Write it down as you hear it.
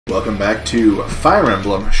Welcome back to Fire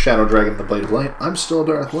Emblem, Shadow Dragon, the Blade of Light. I'm still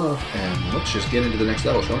Darth Love, and let's just get into the next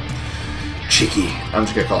level, shall we? Chiki, I'm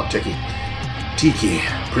just gonna call it Tiki. Tiki,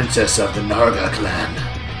 princess of the Narga clan.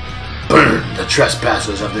 Burn the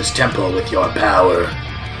trespassers of this temple with your power.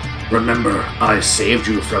 Remember, I saved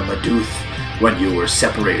you from Maduth when you were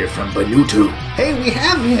separated from Banutu. Hey, we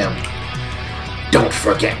have him! Don't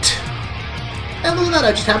forget. And look at that,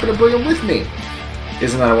 I just happened to bring him with me.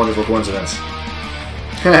 Isn't that a wonderful coincidence?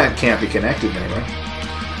 It can't be connected anyway.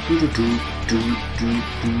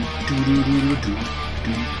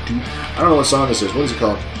 I don't know what song this is. What is it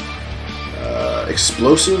called?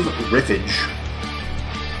 Explosive Riffage.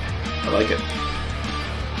 I like it.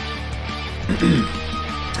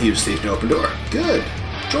 Use thief to open door. Good.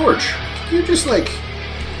 George, can you just, like,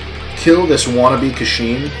 kill this wannabe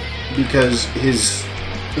Kashin? Because his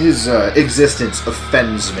existence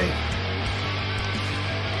offends me.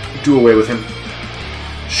 Do away with him.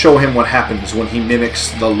 Show him what happens when he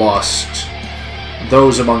mimics the lost.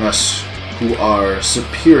 Those among us who are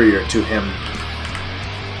superior to him.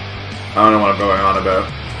 I don't know what I'm going on about.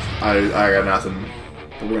 I got nothing.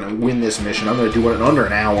 But we're going to win this mission. I'm going to do it in under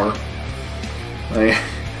an hour. Like,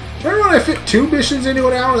 remember when I fit 2 missions into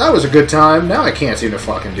an hour? That was a good time. Now I can't seem to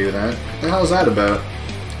fucking do that. What the hell is that about?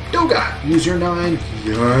 Doga, use your 9.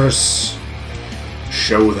 Yes.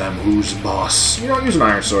 Show them who's boss. You don't use an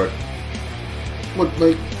iron sword. What,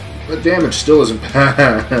 like, the damage still isn't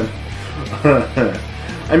bad.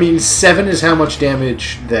 I mean, 7 is how much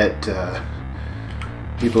damage that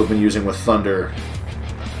people have been using with Thunder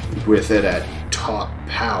with it at top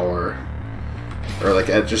power. Or, like,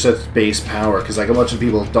 just at base power. Because, like, a bunch of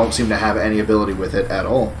people don't seem to have any ability with it at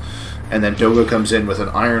all. And then Doga comes in with an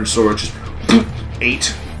iron sword, just 8.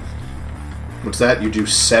 What's that? You do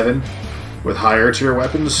 7 with higher tier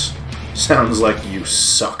weapons? Sounds like you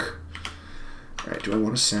suck. Alright, do I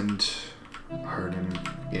want to send Harden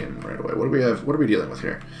in right away? What do we have? What are we dealing with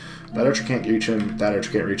here? That archer can't reach him. That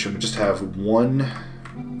archer can't reach him. We just have one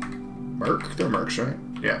merc. They're mercs, right?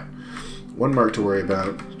 Yeah. One merc to worry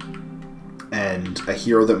about. And a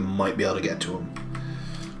hero that might be able to get to him.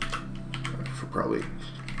 I'll probably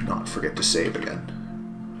not forget to save again.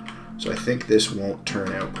 So I think this won't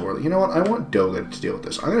turn out poorly. You know what? I want Doga to deal with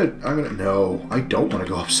this. No, I don't want to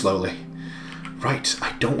go up slowly. Right,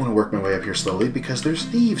 I don't want to work my way up here slowly because there's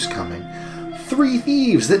thieves coming. 3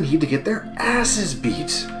 thieves that need to get their asses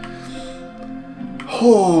beat.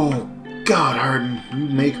 Oh, God, Harden, you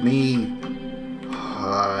make me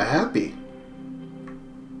happy.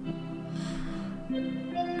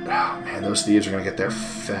 Oh, man, those thieves are going to get there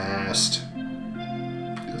fast.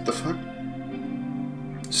 What the fuck?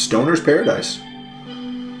 Stoner's Paradise.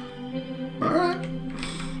 Alright.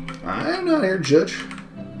 I'm not here to judge.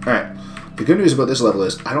 Alright. The good news about this level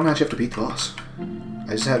is I don't actually have to beat the boss.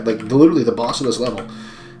 I just had, like, literally the boss of this level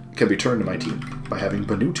can be turned to my team by having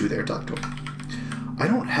Banutu there talk to him. I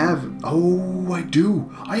don't have... Oh, I do.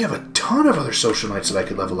 I have a ton of other social knights that I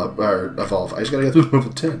could level up, or evolve. I just gotta get through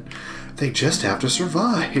level 10. They just have to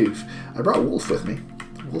survive. I brought Wolf with me.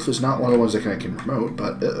 Wolf is not one of the ones that I can promote,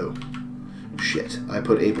 but uh-oh. Shit. I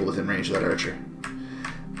put Abel within range of that archer.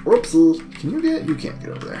 Whoopsie. Can you get... You can't get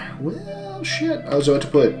over there. Well, shit. I was about to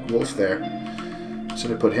put Wolf there.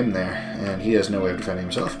 So I put him there, and he has no way of defending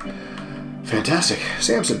himself. Fantastic.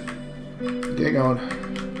 Samson. Get going.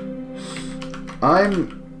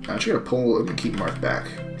 I'm actually going to pull... I'm going to keep Marth back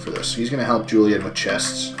for this. He's going to help Julian with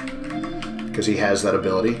chests. Because he has that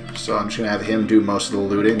ability. So I'm just going to have him do most of the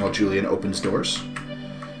looting while Julian opens doors.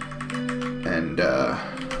 And,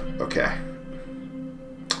 okay.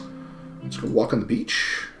 Let's go walk on the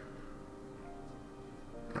beach.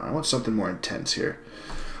 No, I want something more intense here.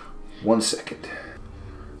 1 second.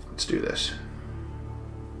 Let's do this.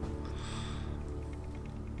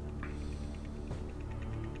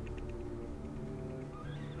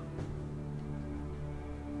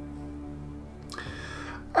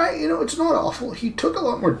 You know, it's not awful. He took a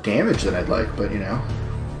lot more damage than I'd like, but, you know.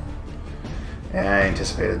 I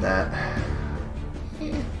anticipated that.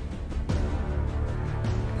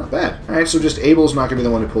 Not bad. Alright, so just Abel's not going to be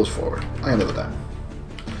the one who pulls forward. I can live with that.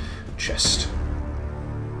 Chest.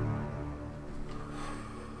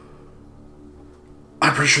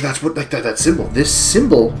 I'm pretty sure that's what, like, that symbol. This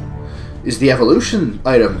symbol is the evolution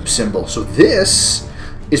item symbol. So this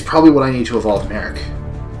is probably what I need to evolve Merrick.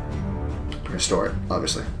 Restore it,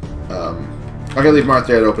 obviously. I'm going to leave Marth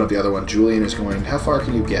there to open up the other one. Julian is going... How far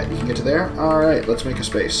can you get? You can get to there? Alright, let's make a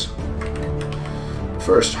space.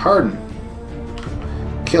 First, Harden.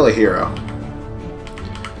 Kill a hero.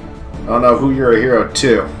 I don't know who you're a hero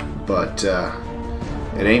to, but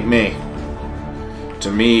it ain't me. To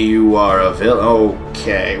me, you are a villain.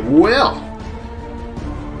 Okay, well.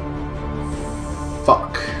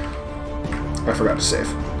 Fuck. I forgot to save.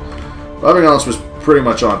 Everything else was pretty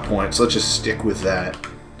much on point, so let's just stick with that.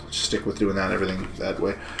 Let's stick with doing that, everything that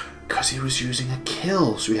way. Because he was using a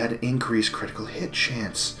kill, so he had an increased critical hit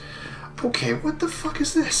chance. Okay, what the fuck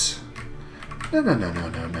is this? No. No.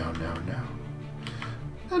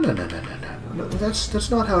 That's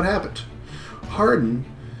not how it happened. Harden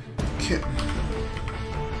can't...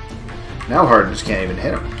 Now Harden just can't even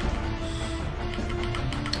hit him.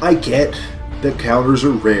 I get that counters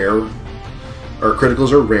are rare, or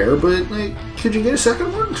criticals are rare, but, like, could you get a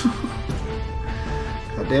second one?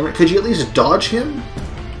 God damn it. Could you at least dodge him?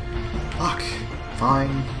 Fuck.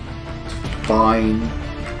 Fine. Fine.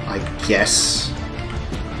 I guess.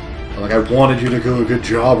 Like, I wanted you to do a good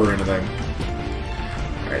job or anything.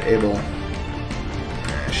 Alright, Abel.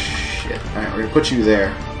 Ah, shit. Alright, we're gonna put you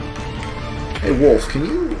there. Hey, Wolf, can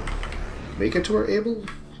you make it to where Abel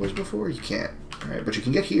was before? You can't. Alright, but you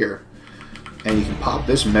can get here. And you can pop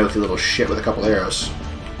this mouthy little shit with a couple arrows.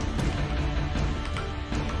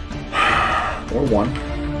 Or one.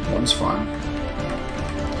 One's fine.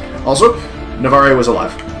 Also, Navarre was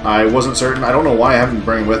alive. I wasn't certain. I don't know why I haven't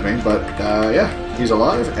bring him with me, but yeah, he's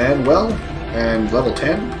alive and well, and level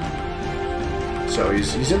 10. So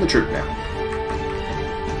he's in the troop now.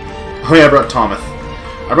 Oh yeah, I brought Thomas.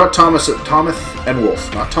 I brought Thomas and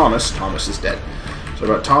Wolf. Not Thomas. Thomas is dead. So I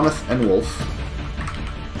brought Thomas and Wolf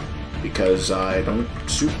because I don't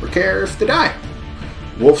super care if they die.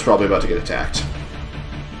 Wolf's probably about to get attacked.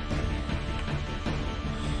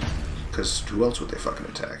 Because who else would they fucking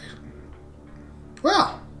attack?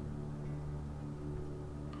 Well,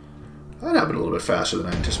 that happened a little bit faster than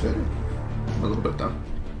I anticipated. A little bit, though.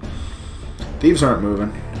 Thieves aren't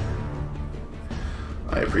moving.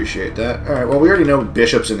 I appreciate that. Alright, well, we already know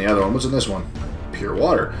Bishop's in the other one. What's in this one? Pure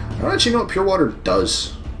water. I don't actually know what pure water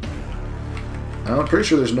does. I'm pretty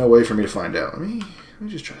sure there's no way for me to find out. Let me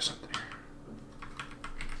just try something here.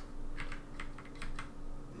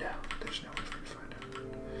 No, there's no way for me to find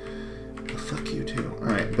out. Well, fuck you, too.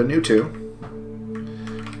 Alright, but new 2.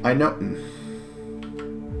 I know...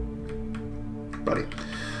 Buddy.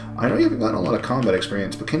 I know you haven't gotten a lot of combat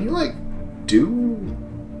experience, but can you, like, do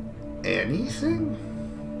anything?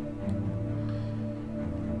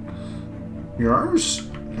 Your armor's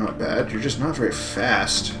not bad. You're just not very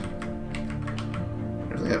fast. I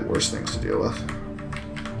definitely had worse things to deal with.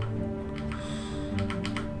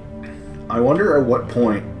 I wonder at what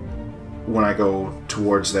point, when I go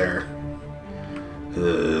towards there,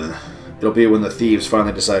 it'll be when the thieves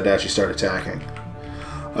finally decide to actually start attacking.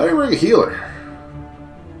 I didn't bring a healer.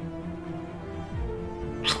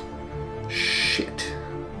 Shit.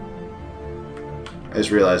 I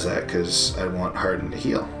just realized that because I want Harden to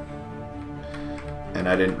heal. And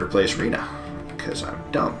I didn't replace Rena because I'm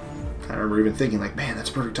dumb. I remember even thinking, like, man, that's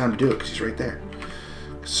the perfect time to do it because he's right there.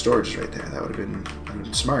 Because storage is right there. That would have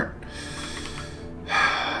been smart.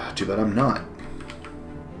 Too bad I'm not.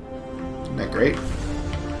 Isn't that great?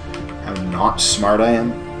 How not smart I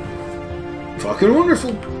am. Fucking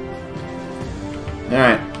wonderful.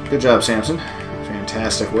 Alright, good job, Samson.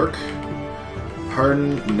 Fantastic work.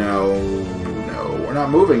 Harden, no, we're not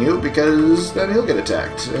moving you because then he'll get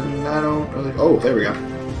attacked. And I don't really... Oh, there we go.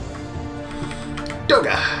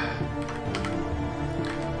 Doga!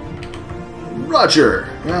 Roger!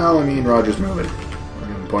 Well, I mean, Roger's moving. We're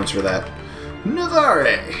giving points for that. Navarre!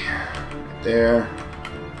 Right there.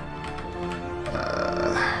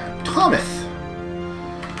 Thomas!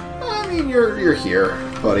 I mean, you're here,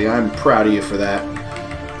 buddy. I'm proud of you for that.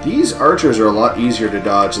 These archers are a lot easier to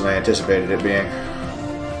dodge than I anticipated it being.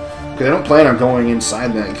 Because I don't plan on going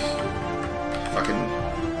inside the... Fucking...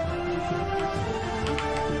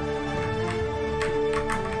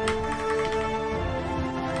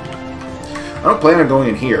 I don't plan on going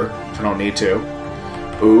in here, if I don't need to.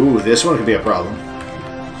 Ooh, this one could be a problem.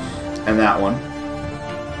 And that one.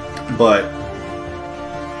 But...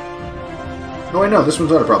 No, wait, no, this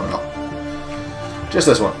one's not a problem at all. Just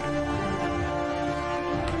this one.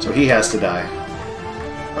 So he has to die.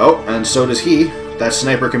 Oh, and so does he. That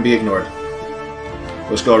sniper can be ignored.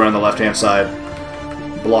 Let's go around the left-hand side.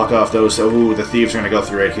 Block off those. Ooh, the thieves are going to go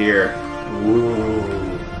through right here.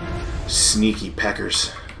 Ooh. Sneaky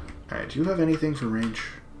peckers. Alright, do you have anything for range?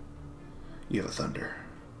 You have a thunder.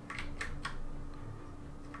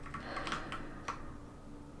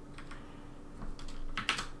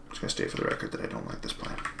 Just going to state for the record that I don't like this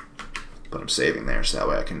plan. But I'm saving there so that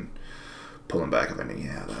way I can pull him back if any.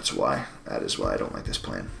 Yeah, that's why. That is why I don't like this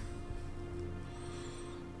plan.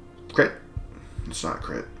 Crit. It's not a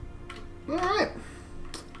crit. Alright.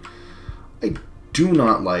 I do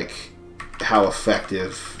not like how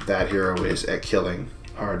effective that hero is at killing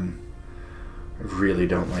Harden. I really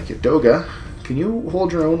don't like it. Doga, can you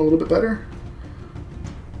hold your own a little bit better?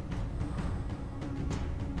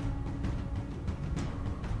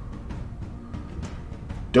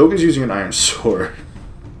 Doga's using an iron sword.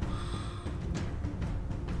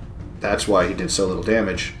 That's why he did so little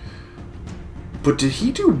damage. But did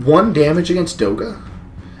he do 1 damage against Doga?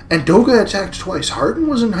 And Doga attacked twice. Harden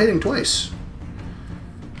wasn't hitting twice.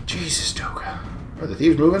 Jesus, Doga. Are the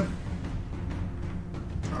thieves moving?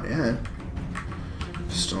 Not yet.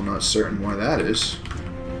 Still not certain why that is.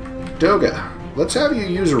 Doga, let's have you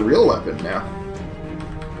use a real weapon now.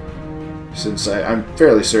 Since I'm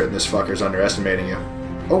fairly certain this fucker's underestimating you.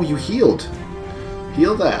 Oh, you healed.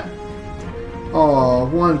 Heal that. Oh,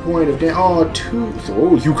 1 point of damage. Oh, 2.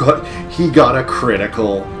 Oh, he got a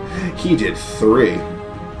critical. He did 3.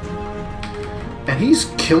 And he's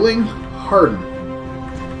killing Harden.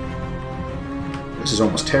 This is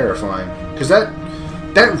almost terrifying. Because that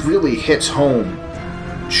really hits home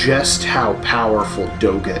just how powerful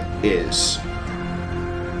Doga is.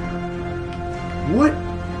 What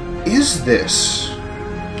is this?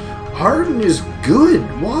 Harden is good.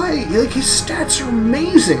 Why? Like, his stats are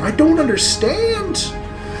amazing. I don't understand.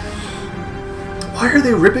 Why are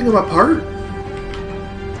they ripping him apart?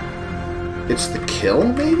 It's the kill,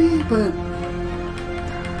 maybe? But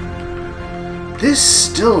this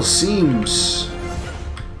still seems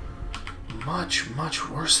much, much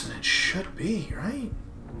worse than it should be, right?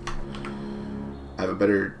 I have a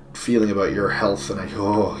better feeling about your health than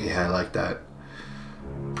oh, yeah, I like that.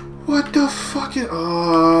 What the fuck?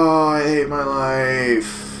 Oh, I hate my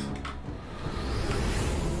life.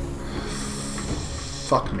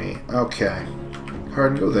 Fuck me. Okay.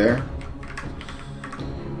 Harden, go there.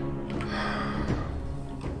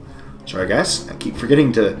 Sorry, guys. I keep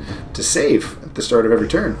forgetting to save at the start of every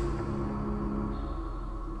turn.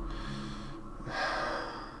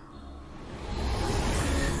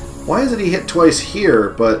 Why is it he hit twice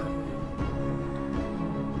here, but...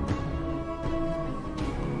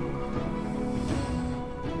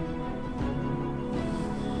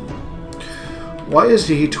 Why is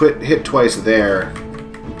he hit twice there,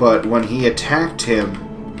 but when he attacked him...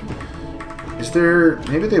 Is there...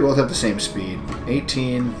 Maybe they both have the same speed.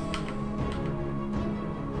 18...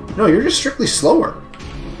 No, you're just strictly slower.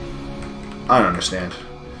 I don't understand.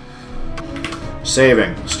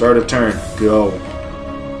 Saving. Start of turn. Go.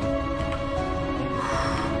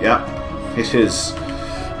 Yep. It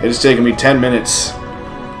has taken me 10 minutes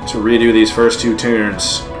to redo these first 2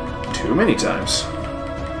 turns. Too many times.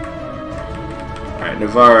 Alright,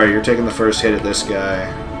 Navarra, you're taking the first hit at this guy.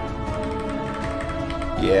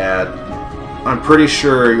 Yeah. I'm pretty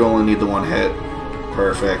sure you only need the 1 hit.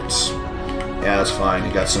 Perfect. Yeah, that's fine.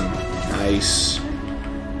 You got some nice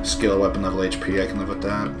skill, weapon level, HP. I can live with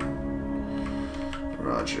that.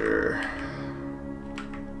 Roger.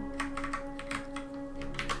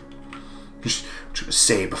 Just gonna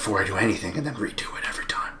save before I do anything and then redo it every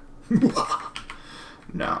time.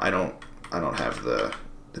 No, I don't have the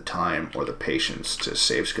time or the patience to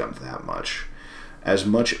save scum that much. As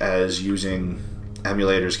much as using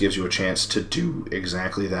emulators gives you a chance to do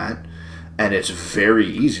exactly that. And it's very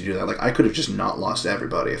easy to do that. Like, I could have just not lost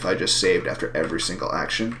everybody if I just saved after every single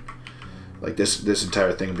action. Like, this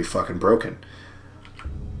entire thing would be fucking broken.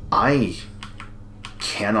 I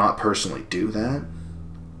cannot personally do that.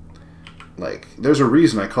 Like, there's a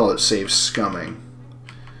reason I call it save scumming.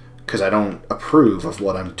 Because I don't approve of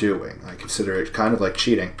what I'm doing. I consider it kind of like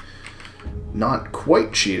cheating. Not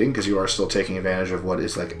quite cheating, because you are still taking advantage of what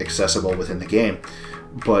is, like, accessible within the game.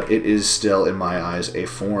 But it is still, in my eyes, a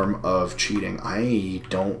form of cheating. I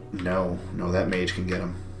don't know. No, that mage can get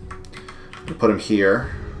him. I'm going to put him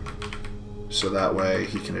here, so that way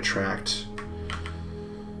he can attract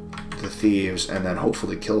the thieves and then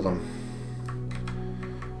hopefully kill them.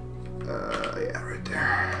 Yeah, right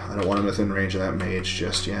there. I don't want him within range of that mage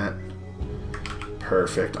just yet.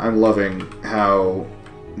 Perfect. I'm loving how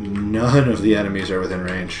none of the enemies are within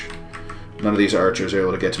range. None of these archers are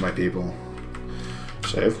able to get to my people.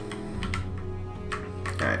 Save.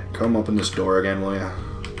 Alright, come open this door again, will ya?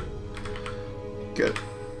 Good.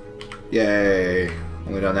 Yay!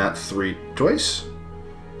 Only done that twice?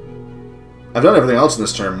 I've done everything else in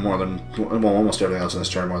this turn more than... Well, almost everything else in this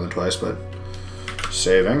turn more than twice, but...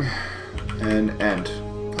 Saving. And end. I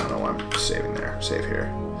don't know why I'm saving there. Save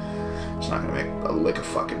here. It's not going to make a lick of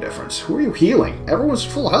fucking difference. Who are you healing? Everyone's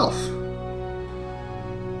full health.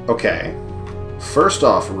 Okay. First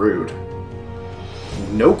off, rude.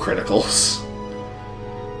 No criticals.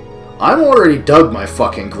 I'm already dug my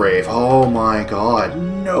fucking grave. Oh my god.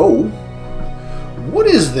 No. What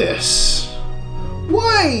is this?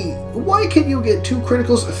 Why? Why can you get 2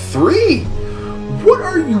 criticals? 3? What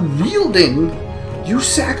are you wielding, you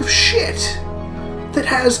sack of shit, that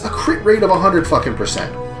has a crit rate of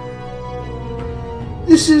 100%?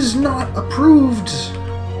 This is not approved.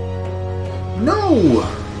 No.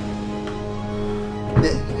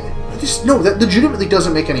 No, that legitimately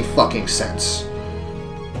doesn't make any fucking sense.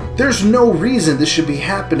 There's no reason this should be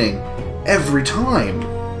happening every time.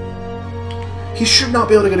 He should not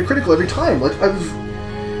be able to get a critical every time. Like,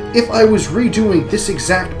 if I was redoing this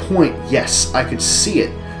exact point, yes, I could see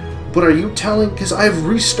it. But are you telling... Because I've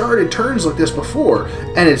restarted turns like this before,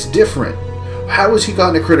 and it's different. How has he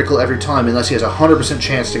gotten a critical every time unless he has a 100%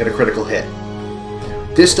 chance to get a critical hit?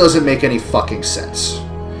 This doesn't make any fucking sense.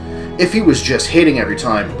 If he was just hitting every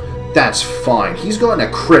time, that's fine. He's gotten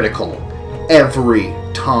a critical every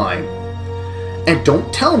time. And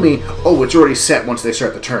don't tell me, oh, it's already set once they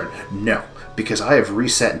start the turn. No, because I have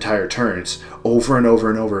reset entire turns over and over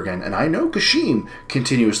and over again, and I know Kashim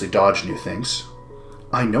continuously dodged new things.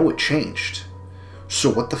 I know it changed. So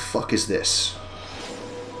what the fuck is this?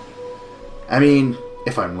 I mean,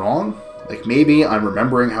 if I'm wrong, like maybe I'm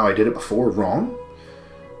remembering how I did it before wrong,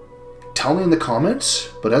 tell me in the comments,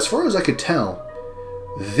 but as far as I could tell,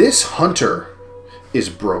 this hunter is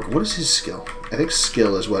broke. What is his skill? I think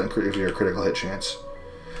skill is what gives you a critical hit chance.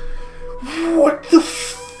 What the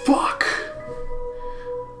fuck?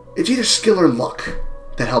 It's either skill or luck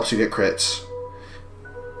that helps you get crits.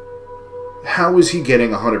 How is he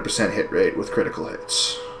getting a 100% hit rate with critical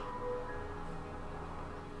hits?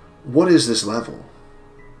 What is this level?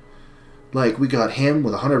 Like, we got him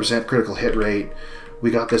with a 100% critical hit rate.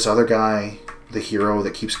 We got this other guy, the hero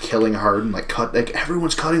that keeps killing Harden. Like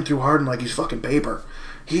everyone's cutting through Harden like he's fucking paper.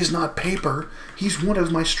 He is not paper. He's one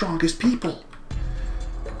of my strongest people.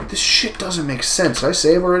 This shit doesn't make sense. Did I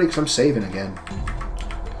save already? Because I'm saving again.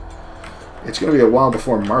 It's going to be a while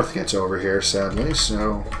before Marth gets over here, sadly,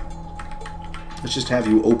 so... Let's just have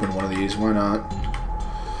you open one of these. Why not?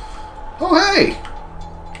 Oh, hey!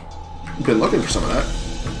 I've been looking for some of that.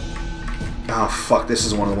 Oh, fuck. This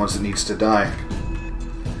is one of the ones that needs to die.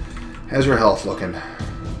 How's your health looking?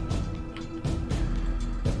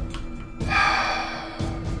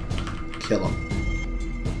 Kill him.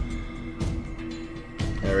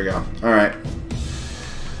 There we go. Alright.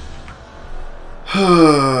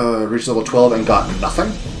 Reached level 12 and got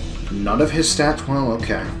nothing? None of his stats? Well,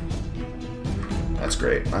 okay. That's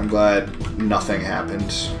great. I'm glad nothing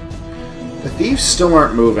happened. The thieves still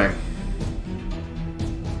aren't moving.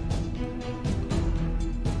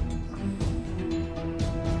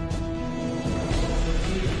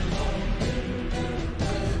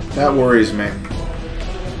 That worries me.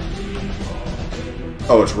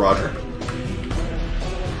 Oh, it's Roger.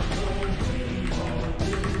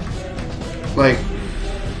 Like,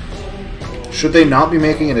 should they not be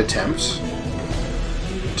making an attempt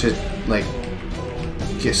to, like,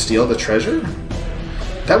 steal the treasure?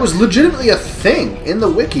 That was legitimately a thing in the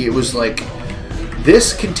wiki. It was like,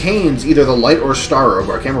 this contains either the light or star orb,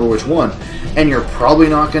 I can't remember which one, and you're probably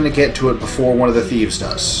not going to get to it before one of the thieves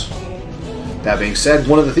does. That being said,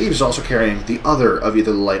 one of the thieves is also carrying the other of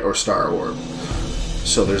either the light or star orb.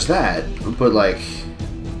 So there's that, but like,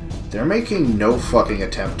 they're making no fucking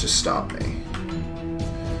attempt to stop me.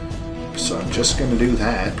 So I'm just going to do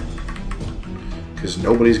that. Because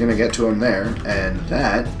nobody's going to get to him there. And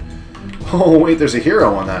that... Oh, wait, there's a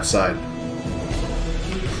hero on that side.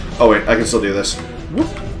 Oh, wait, I can still do this. Whoop.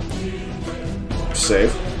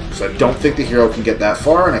 Save. Because I don't think the hero can get that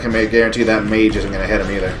far, and I can guarantee that mage isn't going to hit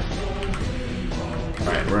him either.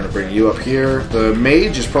 Alright, we're going to bring you up here. The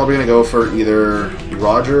mage is probably going to go for either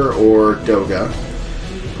Roger or Doga.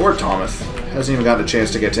 Poor Thomas. Hasn't even gotten a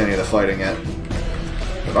chance to get to any of the fighting yet.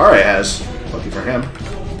 But Ari has. Lucky for him. I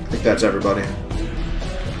think that's everybody.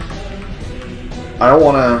 I don't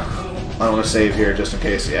want to save here just in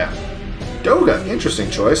case, yeah. Doga, interesting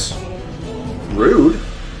choice. Rude.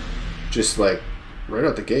 Just like right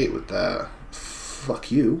out the gate with that.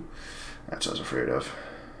 Fuck you. That's what I was afraid of.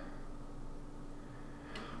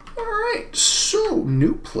 Alright, so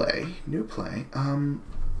new play.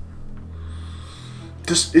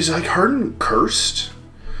 Is like Harden cursed?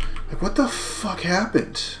 Like what the fuck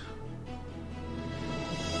happened?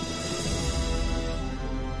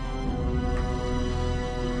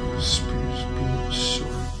 Spears beat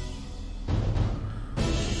sword.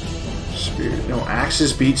 Spears. No,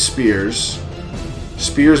 axes beat spears.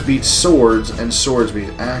 Spears beat swords, and swords beat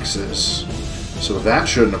axes. So that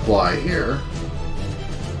shouldn't apply here.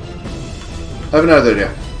 I have another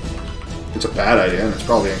idea. It's a bad idea, and it's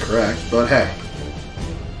probably incorrect, but hey.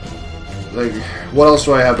 Like, what else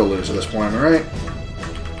do I have to lose at this point, am I right?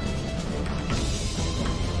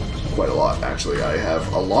 quite a lot, actually. I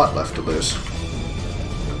have a lot left to lose.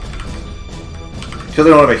 Because they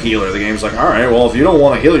don't have a healer, the game's like, alright, well, if you don't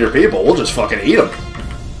want to heal your people, we'll just fucking eat them.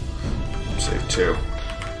 Save 2.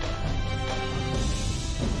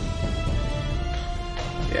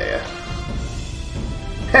 Yeah.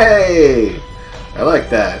 Hey! I like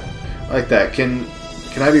that. I like that. Can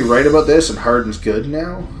I be right about this and Harden's good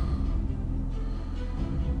now?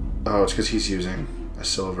 Oh, it's because he's using a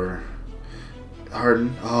silver.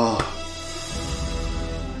 Harden. Oh.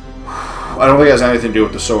 I don't think it has anything to do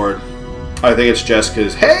with the sword. I think it's just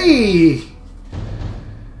because, hey!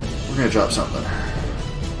 We're going to drop something.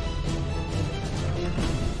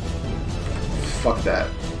 Fuck that.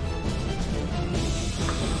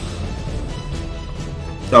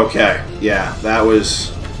 Okay, yeah, that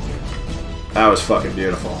was fucking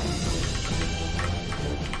beautiful.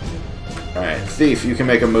 Alright, Thief, you can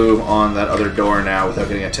make a move on that other door now without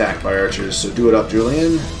getting attacked by archers, so do it up,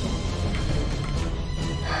 Julian.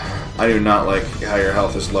 I do not like how your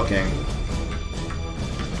health is looking.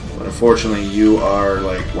 But unfortunately, you are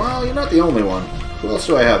like, well, you're not the only one. Who else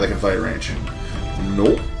do I have that can fight range?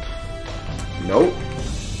 Nope. Nope.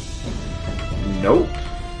 Nope.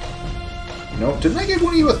 Nope. Didn't I give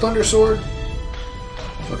one of you a Thunder Sword?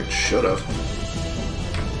 Fucking should have.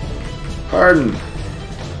 Harden.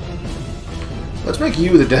 Let's make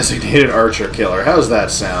you the designated archer killer. How's that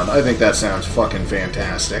sound? I think that sounds fucking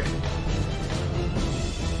fantastic.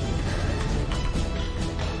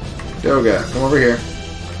 Doga, come over here.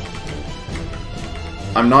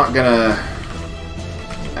 I'm not gonna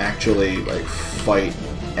actually, like, fight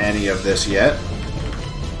any of this yet.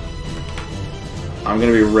 I'm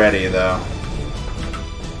gonna be ready, though.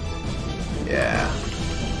 Yeah.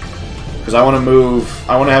 Because I want to move...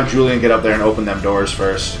 I want to have Julian get up there and open them doors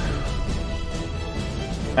first.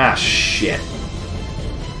 Ah, shit.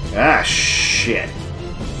 Ah, shit.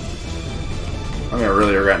 I'm gonna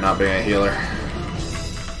really regret not being a healer.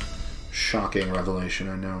 Shocking revelation,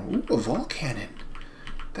 I know. Ooh, a Vol Cannon.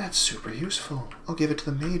 That's super useful. I'll give it to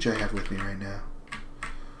the mage I have with me right now.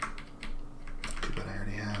 Too bad I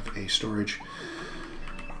already have a storage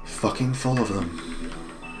fucking full of them.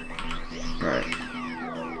 Right.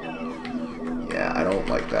 Yeah, I don't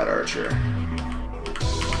like that archer.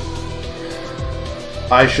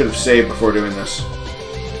 I should have saved before doing this.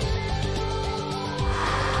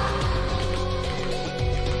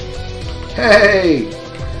 Hey!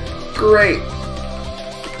 Great!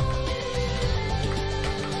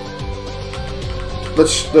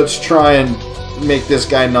 Let's try and make this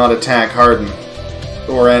guy not attack Harden.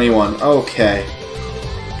 Or anyone. Okay.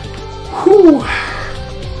 Whew!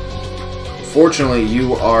 Fortunately,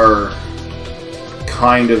 you are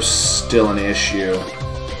kind of still an issue.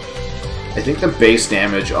 I think the base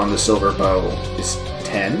damage on the silver bow is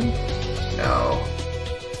 10? No.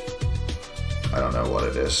 I don't know what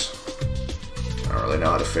it is. I don't really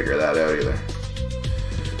know how to figure that out either.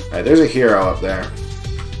 Alright, there's a hero up there.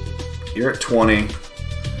 You're at 20.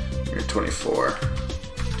 You're at 24.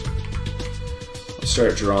 Let's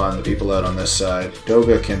start drawing the people out on this side.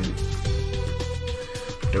 Doga can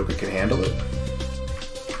handle it.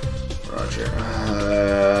 Roger.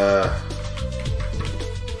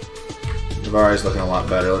 Navari's looking a lot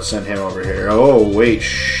better. Let's send him over here. Oh, wait.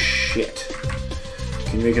 Shit.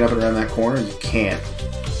 Can you make it up and around that corner? You can't.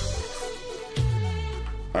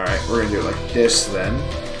 Alright, we're going to do it like this then.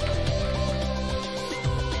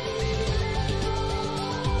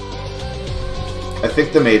 I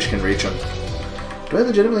think the mage can reach him. Do I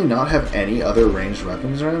legitimately not have any other ranged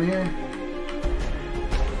weapons around here?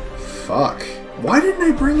 Fuck. Why didn't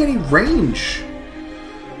I bring any range?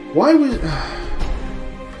 Why was...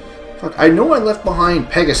 Fuck, I know I left behind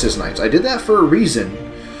Pegasus Knights. I did that for a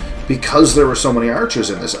reason. Because there were so many archers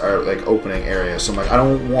in this like opening area. So I'm like, I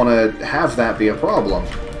don't want to have that be a problem.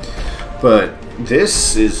 But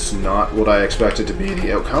this is not what I expected to be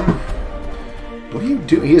the outcome. What do you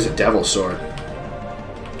do? He has a devil sword.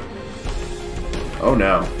 Oh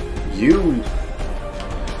no. You...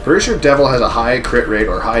 Pretty sure devil has a high crit rate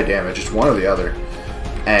or high damage. It's one or the other.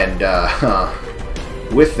 And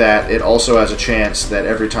with that, it also has a chance that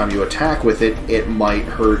every time you attack with it, it might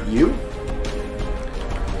hurt you.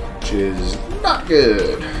 Which is not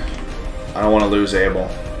good. I don't want to lose Abel.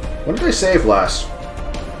 When did I save last?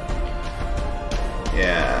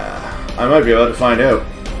 Yeah, I might be able to find out.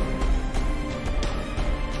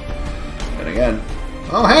 And again,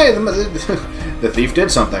 oh hey, the thief did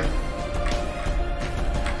something.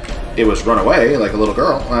 It was run away like a little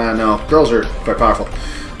girl. No, girls are quite powerful.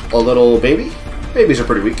 A little baby? Babies are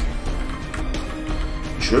pretty weak.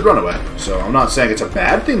 Should run away. So I'm not saying it's a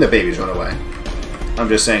bad thing that babies run away. I'm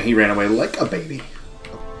just saying he ran away like a baby.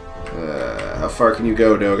 How far can you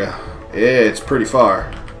go, Doga? It's pretty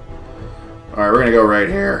far. Alright, we're gonna go right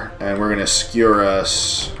here, and we're gonna skewer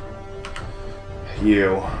us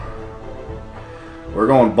you. We're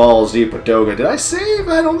going balls deep with Doga. Did I save?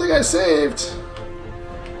 I don't think I saved.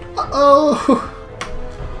 Uh-oh.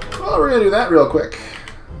 Well, we're gonna do that real quick.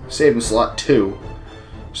 Save in slot 2.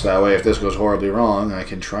 So that way, if this goes horribly wrong, I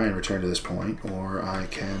can try and return to this point, or I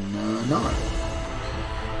can not.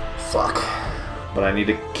 Fuck. But I need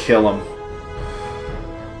to kill him.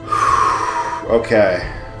 Okay.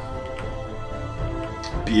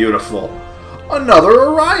 Beautiful. Another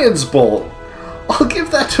Orion's Bolt. I'll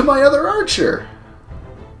give that to my other archer.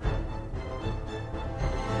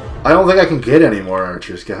 I don't think I can get any more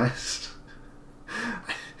archers, guys.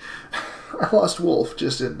 I lost Wolf,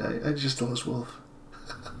 just didn't I? I just lost Wolf.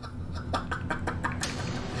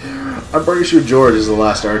 I'm pretty sure George is the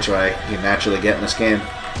last archer I can naturally get in this game.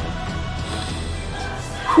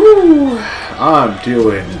 Whew! I'm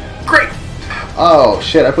doing great! Oh,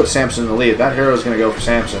 shit, I put Samson in the lead. That hero's gonna go for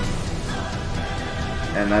Samson.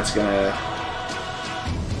 And that's gonna...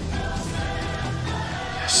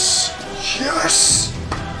 Yes! Yes!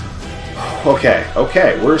 Okay,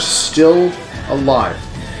 okay, we're still alive.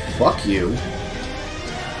 Fuck you.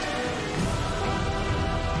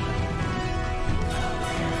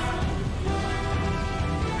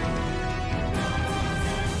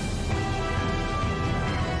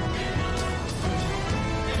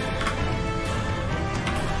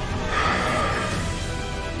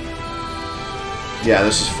 Yeah,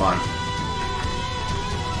 this is fun.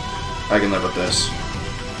 I can live with this.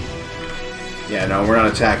 Yeah, no, we're not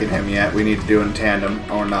attacking him yet. We need to do it in tandem,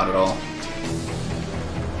 or not at all.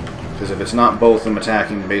 Because if it's not both of them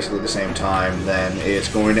attacking basically at the same time, then it's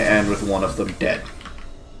going to end with one of them dead.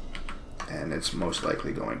 And it's most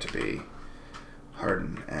likely going to be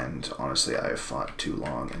Harden. And honestly, I have fought too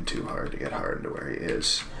long and too hard to get Harden to where he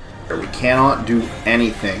is. We cannot do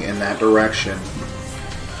anything in that direction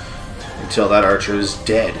until that archer is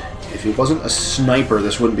dead. If he wasn't a sniper,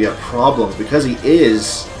 this wouldn't be a problem. Because he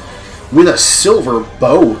is, with a silver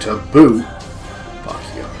bow to boot. Fuck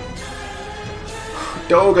you.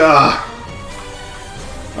 Doga!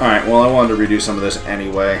 Alright, well, I wanted to redo some of this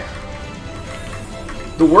anyway.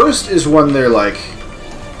 The worst is when they're, like,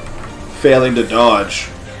 failing to dodge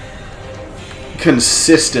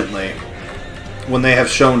consistently when they have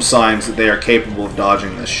shown signs that they are capable of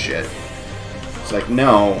dodging this shit. It's like,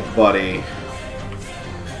 no, buddy.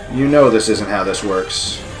 You know this isn't how this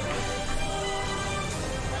works.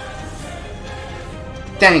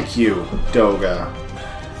 Thank you, Doga.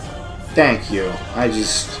 Thank you. I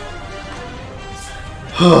just...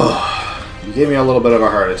 You gave me a little bit of a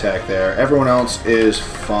heart attack there. Everyone else is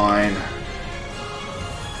fine.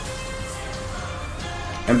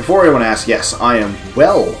 And before anyone asks, yes, I am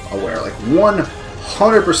well aware, like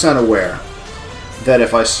 100% aware, that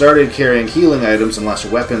if I started carrying healing items and less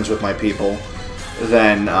weapons with my people,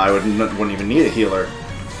 then I wouldn't even need a healer.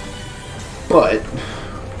 But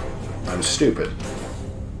I'm stupid,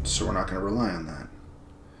 so we're not going to rely on that.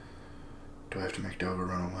 Do I have to make Doga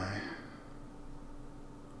run away?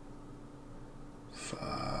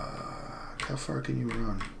 Fuck. How far can you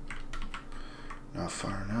run? Not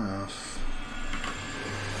far enough.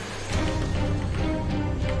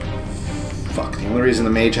 Fuck, the only reason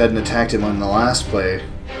the mage hadn't attacked him on the last play,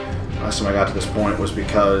 last time I got to this point, was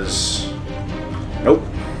because... Nope.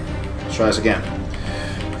 Let's try this again.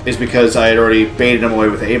 Is because I had already baited him away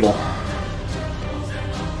with Abel.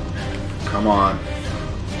 Come on.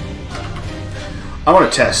 I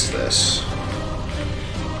want to test this.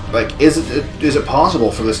 Like, is it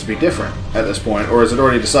possible for this to be different at this point? Or is it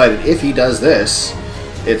already decided if he does this,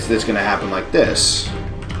 it's going to happen like this?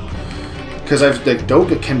 Because like,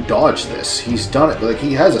 Doga can dodge this. He's done it. Like,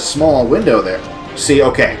 he has a small window there. See,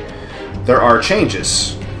 okay. There are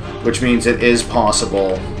changes. Which means it is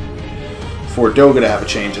possible for Doga to have a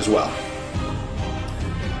change as well.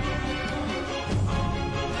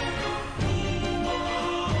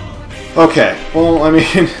 Okay. Well, I mean,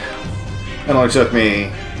 it only took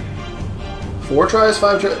me 4 tries,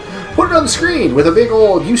 5 tries. Put it on the screen with a big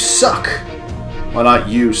old, you suck. Well, not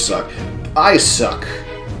you suck. I suck.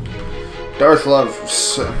 Darth Love...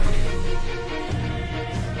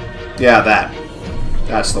 Yeah, that.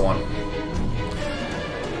 That's the one.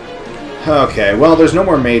 Okay, well, there's no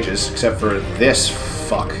more mages, except for this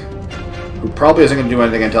fuck, who probably isn't going to do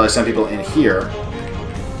anything until I send people in here.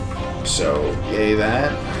 So, yay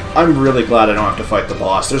that. I'm really glad I don't have to fight the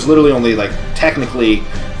boss. There's literally only, like, technically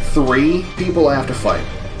 3 people I have to fight.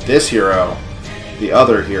 This hero, the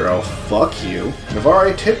other hero, fuck you. I've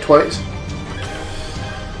already tipped twice.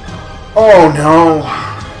 Oh, no.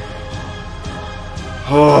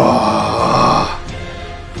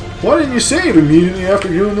 can you save immediately after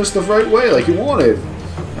doing this the right way, like you wanted?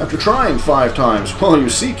 After trying 5 times? Well, you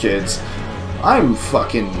see, kids, I'm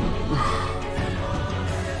fucking...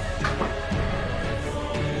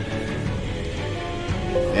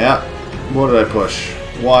 Yeah. What did I push?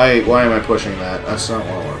 Why am I pushing that? That's not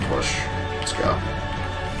what I want to push. Let's go.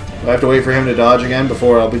 Do I have to wait for him to dodge again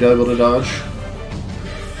before I'll be able to dodge?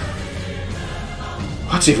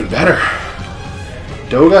 What's even better?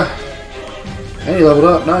 Doga? And he leveled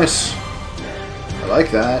up. Nice. I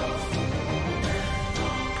like that.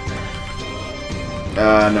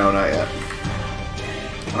 No, not yet.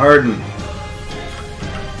 Arden.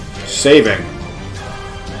 Saving.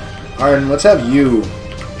 Arden, let's have you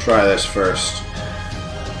try this first.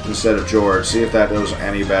 Instead of George. See if that goes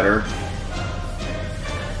any better.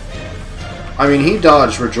 I mean, he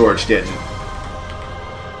dodged where George didn't.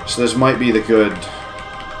 So this might be the good...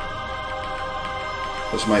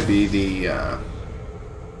 This might be the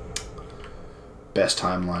best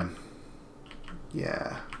timeline.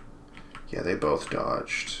 Yeah. Yeah, they both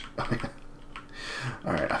dodged.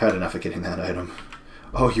 Alright, I've had enough of getting that item.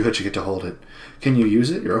 Oh, you actually get to hold it. Can you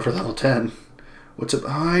use it? You're over level 10. What's up?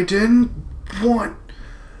 I didn't want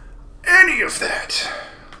any of that.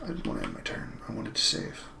 I didn't want to end my turn. I wanted to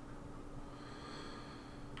save.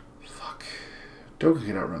 Fuck. Doga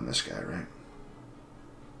can outrun this guy, right?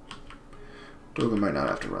 Doga might not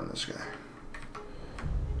have to run this guy.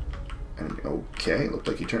 And, okay, looked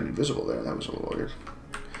like he turned invisible there. That was a little weird.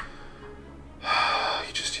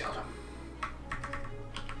 You just healed him.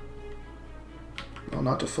 Well,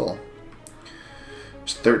 not to full.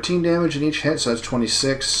 It's 13 damage in each hit, so that's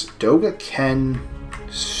 26. Doga can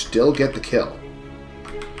still get the kill.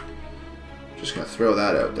 Just gonna throw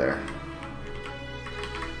that out there.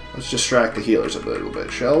 Let's distract the healers a little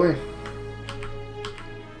bit, shall we?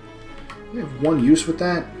 We have one use with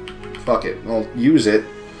that? Fuck it. We'll use it.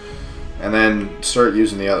 And then start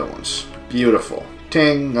using the other ones. Beautiful.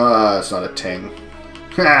 Ting. It's not a ting.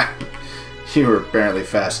 Ha! You were apparently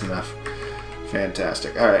fast enough.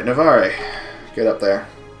 Fantastic. Alright, Navarre. Get up there.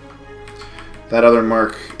 That other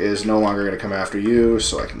mark is no longer going to come after you,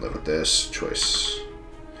 so I can live with this choice.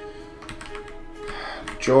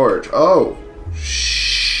 George. Oh!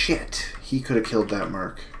 Shit. He could have killed that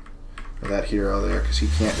mark. Or that hero there, because he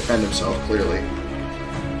can't defend himself, clearly.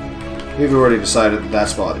 We've already decided that that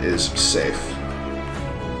spot is safe.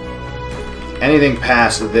 Anything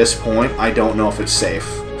past this point, I don't know if it's safe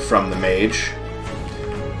from the mage.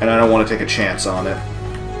 And I don't want to take a chance on it.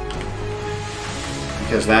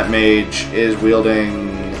 Because that mage is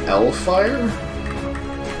wielding L-Fire?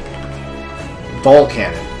 Ball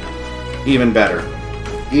Cannon. Even better.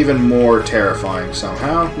 Even more terrifying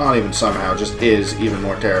somehow. Not even somehow, just is even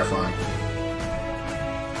more terrifying.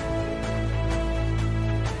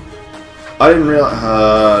 I didn't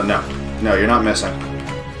realize... no. No, you're not missing.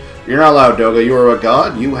 You're not allowed, Doga. You are a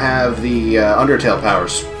god. You have the Undertale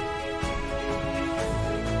powers.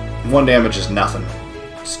 1 damage is nothing.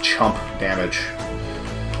 It's chump damage.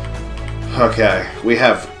 Okay. We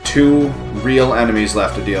have 2 real enemies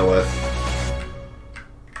left to deal with.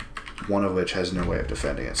 One of which has no way of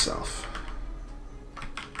defending itself.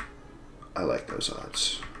 I like those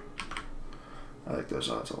odds. I like those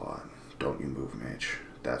odds a lot. Don't you move, mage.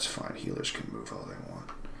 That's fine. Healers can move all they want.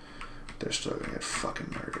 They're still gonna get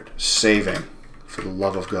fucking murdered. Saving. For the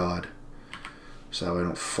love of God. So I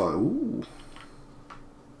don't fuck. Ooh.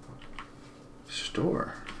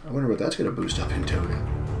 Store. I wonder what that's gonna boost up in Doga.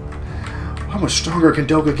 How much stronger can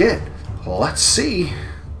Doga get? Well, let's see.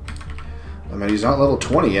 I mean, he's not level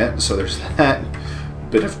 20 yet, so there's that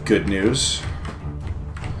bit of good news.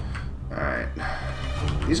 Alright.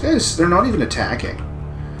 These guys, they're not even attacking.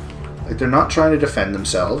 Like, they're not trying to defend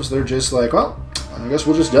themselves. They're just like, well, I guess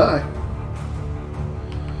we'll just die.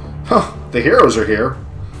 Huh, the heroes are here.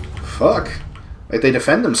 Fuck. Like, they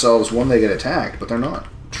defend themselves when they get attacked, but they're not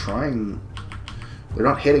trying... They're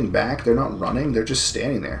not hitting back, they're not running, they're just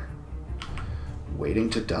standing there. Waiting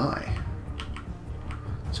to die.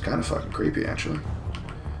 It's kind of fucking creepy, actually.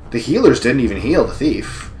 The healers didn't even heal the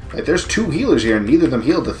thief. Like, there's 2 healers here, and neither of them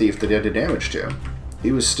healed the thief that they did damage to.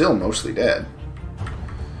 He was still mostly dead.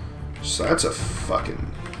 So that's a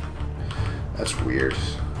fucking... That's weird.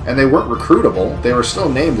 And they weren't recruitable. They were still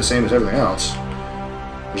named the same as everything else.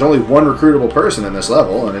 There's only one recruitable person in this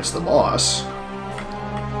level, and it's the boss.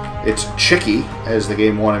 It's Chicky, as the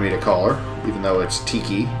game wanted me to call her, even though it's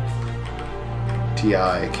Tiki.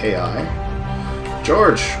 T-I-K-I.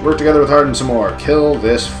 George, work together with Harden some more. Kill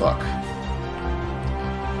this fuck.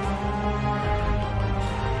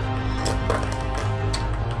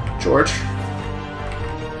 George?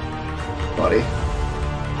 Buddy?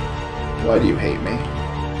 Why do you hate me?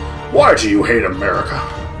 Why do you hate America?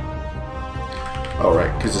 Oh,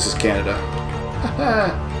 right, because this is Canada.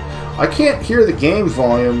 I can't hear the game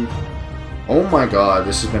volume. Oh my god,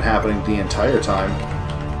 this has been happening the entire time.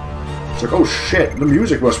 It's like, oh shit, the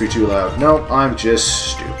music must be too loud. No, I'm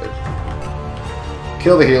just stupid.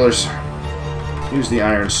 Kill the healers. Use the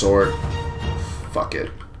iron sword. Fuck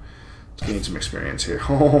it. Let's gain some experience here.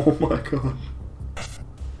 Oh my god.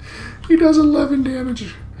 He does 11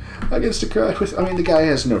 damage against a guy with... I mean, the guy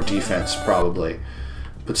has no defense, probably.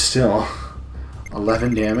 But still,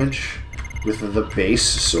 11 damage with the base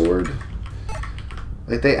sword.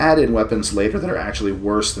 Like, they add in weapons later that are actually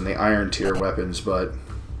worse than the iron tier weapons, but...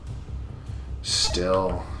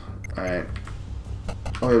 Still. Alright.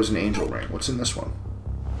 Oh, it was an angel ring. What's in this one?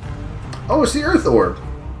 Oh, it's the earth orb.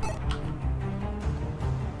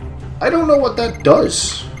 I don't know what that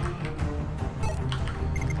does.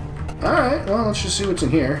 Alright, well, let's just see what's in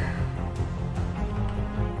here.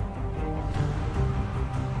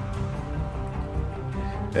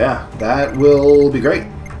 Yeah, that will be great.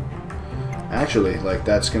 Actually, like,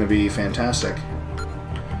 that's going to be fantastic.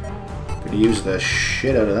 Gonna use the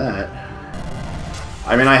shit out of that.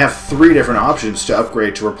 I mean, I have 3 different options to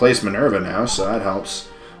upgrade to replace Minerva now, so that helps.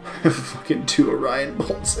 Fucking 2 Orion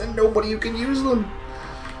bolts and nobody who can use them.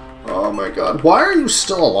 Oh my god. Why are you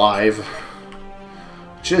still alive?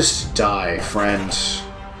 Just die, friends.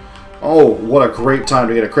 Oh, what a great time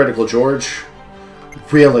to get a critical, George.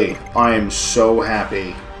 Really, I am so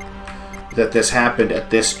happy that this happened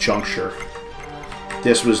at this juncture.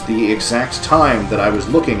 This was the exact time that I was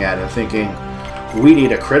looking at and thinking, we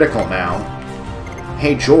need a critical now.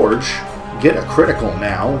 Hey, George, get a critical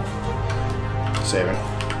now. Saving.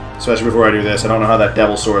 Especially before I do this, I don't know how that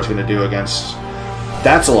Devil Sword is going to do against...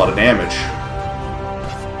 That's a lot of damage.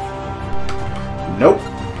 Nope.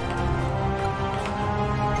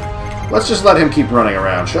 Let's just let him keep running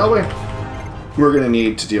around, shall we? We're going to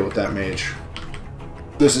need to deal with that mage.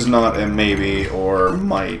 This is not a maybe or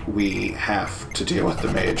might. We have to deal with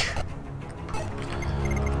the mage.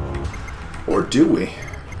 Or do we?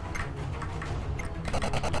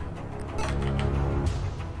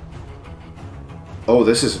 Oh,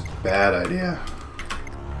 this is a bad idea.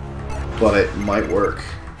 But it might work.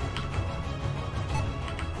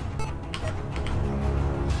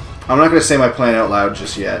 I'm not going to say my plan out loud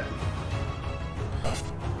just yet.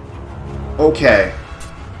 Okay.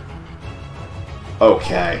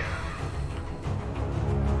 Okay.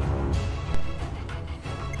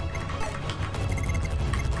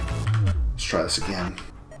 Let's try this again.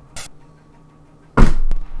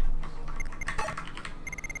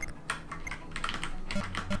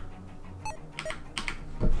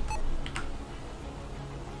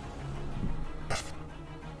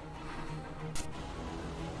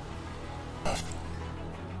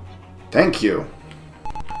 Thank you.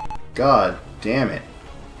 God damn it.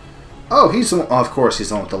 Oh, he's the one. Oh, of course, he's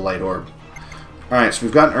the one with the light orb. Alright, so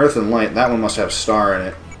we've got Earth and Light. That one must have Star in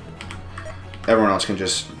it. Everyone else can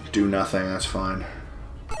just do nothing. That's fine.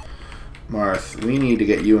 Marth, we need to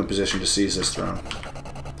get you in position to seize this throne.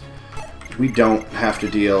 We don't have to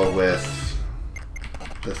deal with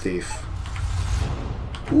the thief.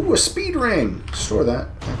 Ooh, a speed ring! Store that.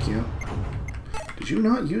 Thank you. Did you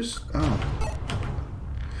not use... Oh.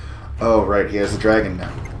 Oh, right. He has the dragon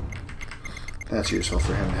now. That's useful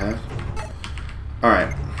for him to have.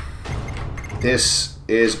 Alright. This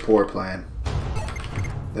is a poor plan.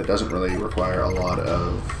 That doesn't really require a lot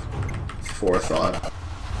of forethought.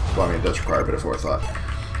 Well, I mean, it does require a bit of forethought.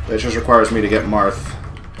 It just requires me to get Marth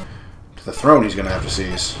to the throne he's going to have to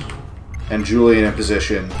seize. And Julian in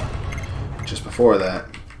position just before that.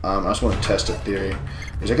 I just want to test a theory.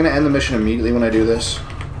 Is it going to end the mission immediately when I do this?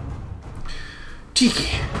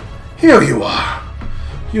 Tiki, here you are.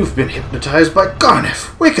 You've been hypnotized by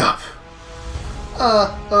Garnif. Wake up.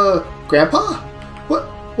 Grandpa?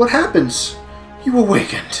 What happens? You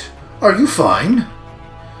awakened. Are you fine?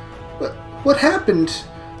 What happened?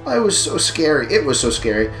 I was so scary. It was so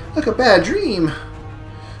scary. Like a bad dream.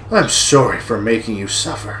 I'm sorry for making you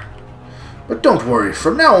suffer. But don't worry.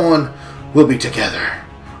 From now on, we'll be together.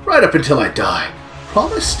 Right up until I die.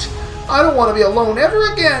 Promised? I don't want to be alone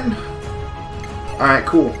ever again. Alright,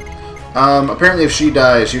 cool. Apparently if she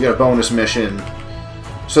dies, you get a bonus mission.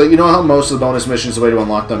 So you know how most of the bonus missions, the way to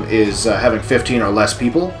unlock them is having 15 or less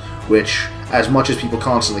people, which, as much as people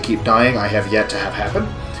constantly keep dying, I have yet to have happen.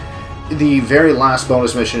 The very last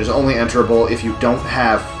bonus mission is only enterable if you don't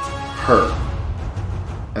have her.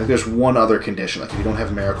 I think there's one other condition, like if you don't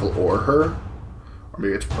have Miracle or her, or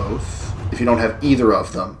maybe it's both. If you don't have either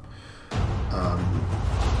of them,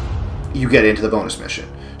 you get into the bonus mission.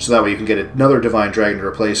 So that way you can get another Divine Dragon to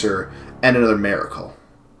replace her, and another Miracle.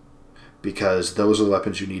 because those are the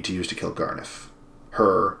weapons you need to use to kill Garneth.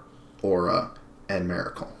 Her, Aura, and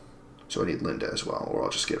Miracle. So I need Linda as well, or I'll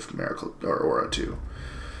just give Miracle or Aura to...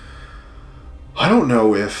 I don't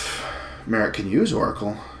know if Merrick can use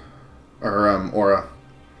Oracle. Or, Aura.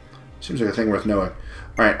 Seems like a thing worth knowing.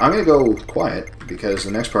 Alright, I'm going to go quiet, because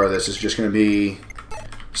the next part of this is just going to be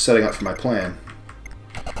setting up for my plan.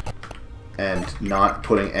 And not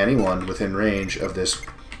putting anyone within range of this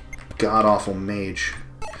god-awful mage.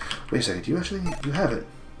 Wait a second, you have it.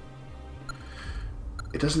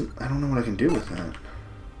 It doesn't... I don't know what I can do with that.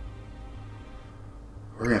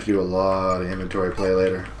 We're going to have to do a lot of inventory play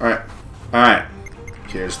later. Alright. Alright.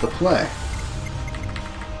 Here's the play.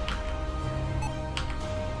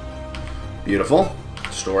 Beautiful.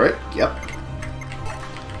 Store it. Yep.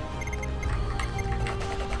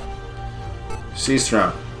 Seize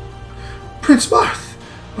throne. Prince Marth!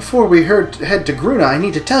 Before we head to Gruna, I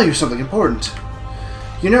need to tell you something important.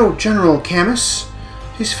 You know General Camus?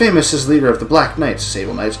 He's famous as leader of the Black Knights,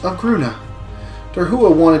 Sable Knights of Gruna. Darhua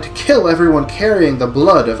wanted to kill everyone carrying the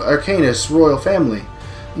blood of Arcanus' royal family,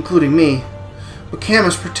 including me. But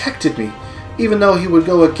Camus protected me, even though he would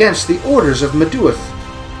go against the orders of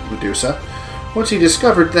Medusa. Once he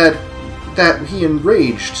discovered that he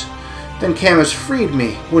enraged, then Camus freed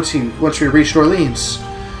me once we reached Orleans.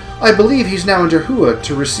 I believe he's now in Darhua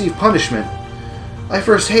to receive punishment. I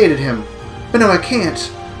first hated him, but no, I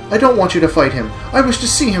can't. I don't want you to fight him. I wish to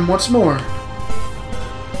see him once more.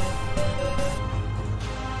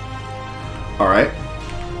 Alright.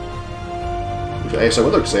 I guess I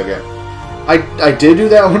would like to save again. I did do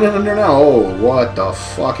that one in under now. Oh, what the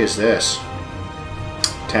fuck is this?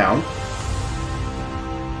 Town.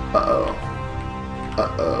 Uh-oh.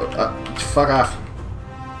 Uh-oh. Fuck off.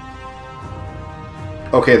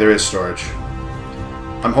 Okay, there is storage.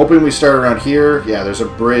 I'm hoping we start around here. Yeah, there's a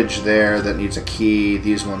bridge there that needs a key.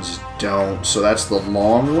 These ones don't. So that's the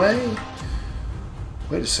long way?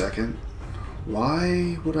 Wait a second.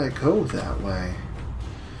 Why would I go that way?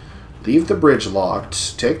 Leave the bridge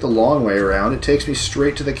locked. Take the long way around. It takes me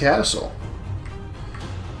straight to the castle.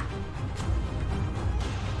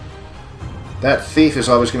 That thief is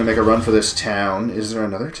always going to make a run for this town. Is there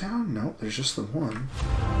another town? No, there's just the one.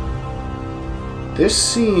 This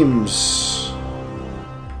seems...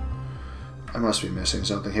 I must be missing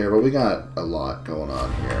something here, but we got a lot going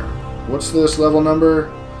on here. What's this level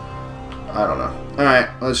number? I don't know. Alright,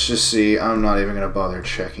 let's just see. I'm not even going to bother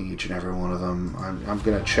checking each and every one of them. I'm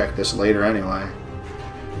going to check this later anyway.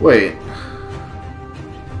 Wait.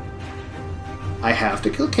 I have to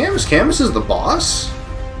kill Camus? Camus is the boss?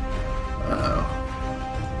 Uh-oh.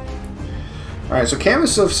 Alright, so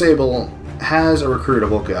Camus of Sable has a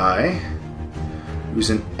recruitable guy who's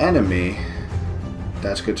an enemy.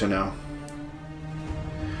 That's good to know.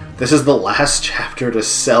 This is the last chapter to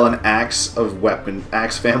sell an axe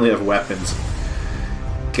family of weapons.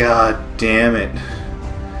 God damn it.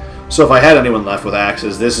 So if I had anyone left with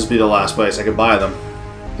axes, this would be the last place I could buy them.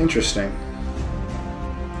 Interesting.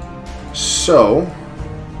 So,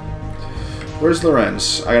 where's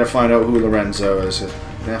Lorenz? I gotta find out who Lorenzo is.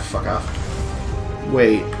 Fuck off.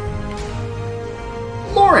 Wait.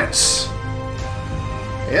 Lawrence!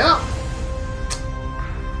 Yeah.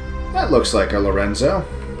 That looks like a Lorenzo.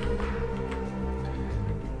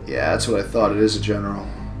 Yeah, that's what I thought. It is a general.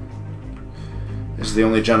 This is the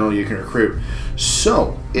only general you can recruit.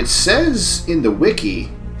 So, it says in the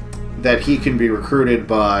wiki that he can be recruited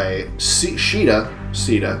by Sita,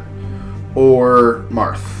 or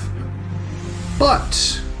Marth.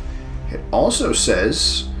 But, it also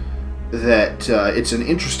says that it's an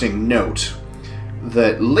interesting note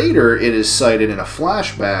that later it is cited in a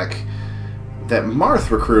flashback that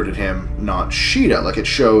Marth recruited him, not Sheeta. Like, it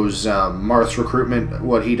shows Marth's recruitment,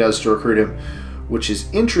 what he does to recruit him, which is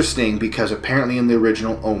interesting because apparently in the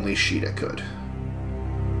original only Sheeta could.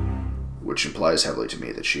 Which implies heavily to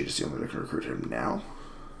me that Sheeta's the only one who can recruit him now.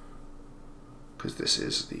 Because this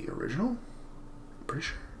is the original? I'm pretty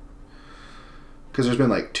sure. Because there's been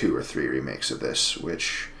like 2 or 3 remakes of this,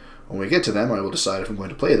 which when we get to them I will decide if I'm going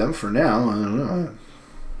to play them. For now, I don't know.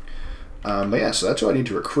 But yeah, so that's what I need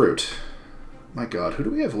to recruit. My god, who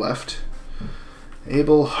do we have left?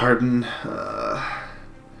 Abel, Harden.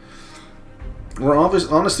 We're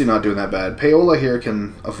honestly not doing that bad. Paola here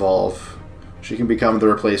can evolve. She can become the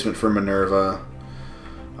replacement for Minerva.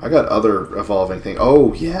 I got other evolving things.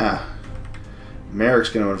 Oh, yeah. Merrick's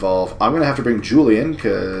going to evolve. I'm going to have to bring Julian,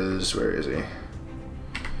 because... Where is he?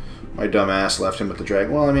 My dumb ass left him with the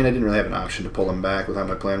dragon. Well, I mean, I didn't really have an option to pull him back with how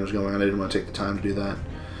my plan was going on. I didn't want to take the time to do that.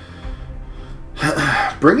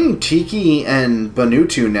 Bringing Tiki and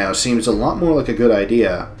Banutu now seems a lot more like a good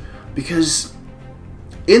idea, because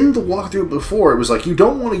In the walkthrough before, it was like, you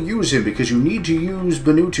don't want to use him because you need to use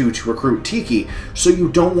Benutu to recruit Tiki, so you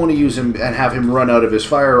don't want to use him and have him run out of his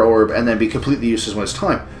fire orb and then be completely useless when it's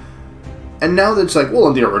time. And now that it's like, well,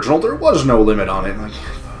 in the original, there was no limit on it. Like,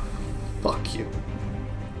 fuck you.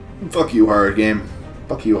 Fuck you hard, game.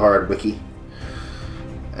 Fuck you hard, wiki.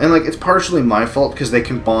 And, like, it's partially my fault because they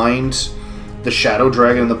combined the Shadow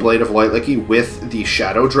Dragon and the Blade of Light wiki with the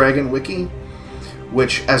Shadow Dragon wiki,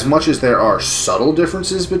 which, as much as there are subtle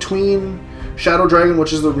differences between Shadow Dragon,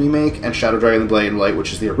 which is the remake, and Shadow Dragon and the Blade of Light,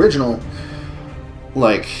 which is the original,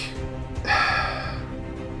 like,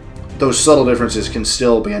 those subtle differences can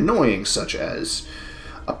still be annoying, such as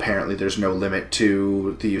apparently there's no limit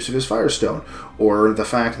to the use of his Firestone, or the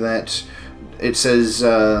fact that it says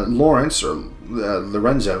Lawrence, or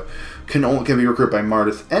Lorenzo, can be recruited by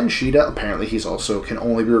Mardith and Sheeta. Apparently he's also can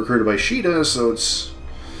only be recruited by Sheeta, so it's...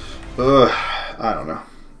 I don't know.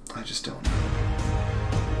 I just don't know.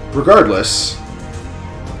 Regardless,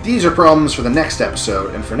 these are problems for the next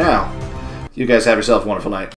episode, and for now, you guys have yourself a wonderful night.